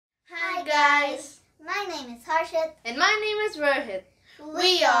Hi guys, my name is Harshit and my name is Rohit.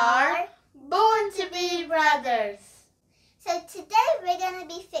 We are born to be brothers. So today we're going to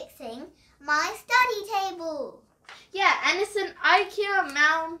be fixing my study table. Yeah, and it's an IKEA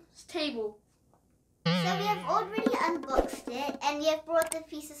MALM table. So we have already unboxed it and we have brought the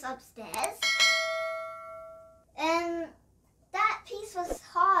pieces upstairs. And that piece was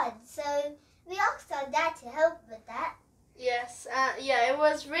hard, so we asked our dad to help with that. Yes, it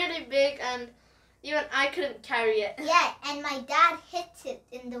was really big and even I couldn't carry it. Yeah, and my dad hit it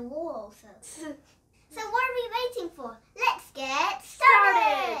in the wall also. So what are we waiting for? Let's get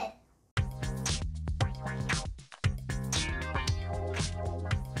started!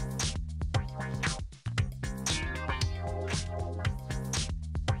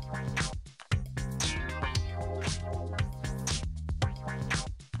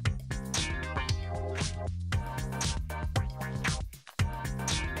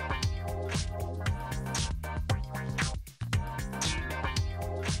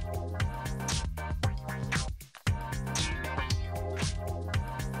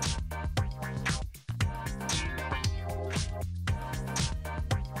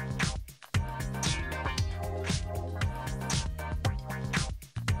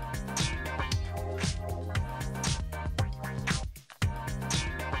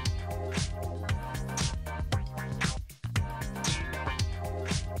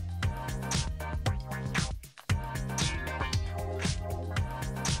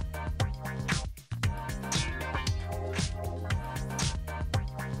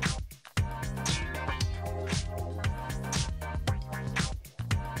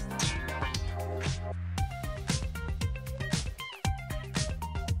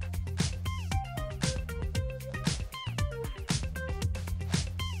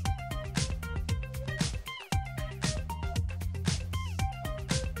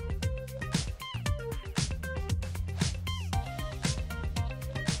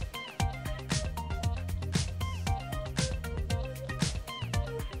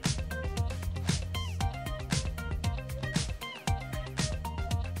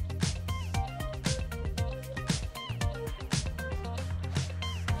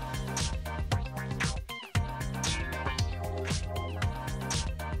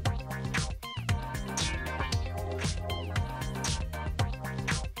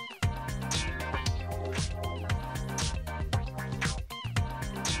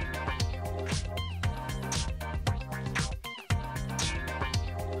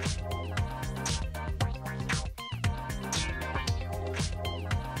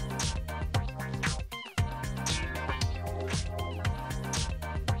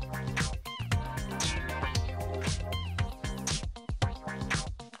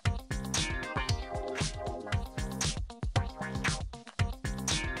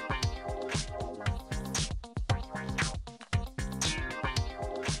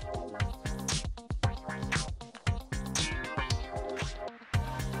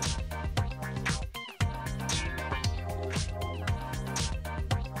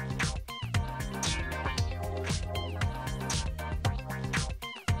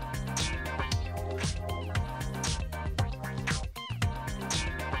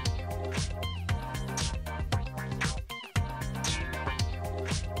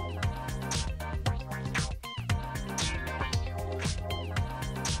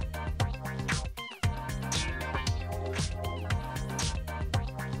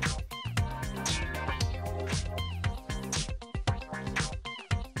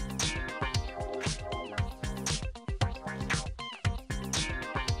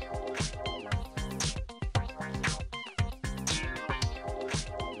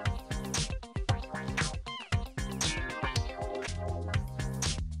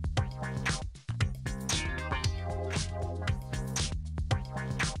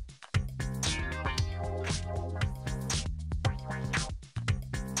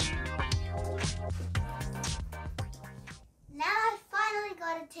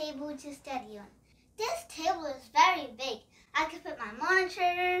 Table to study on. This table is very big. I could put my monitor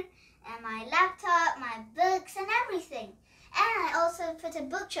and my laptop, my books and everything. And I also put a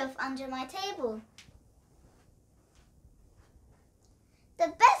bookshelf under my table.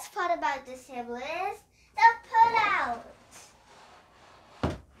 The best part about this table is the pull-out.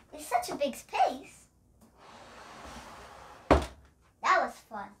 It's such a big space. That was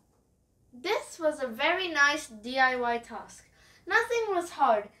fun. This was a very nice DIY task. Nothing was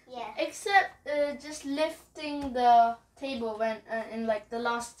hard, except just lifting the table when in like the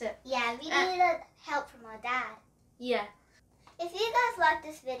last step. Yeah, we needed help from our dad. Yeah. If you guys like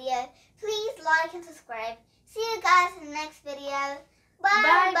this video, please like and subscribe. See you guys in the next video.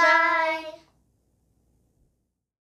 Bye.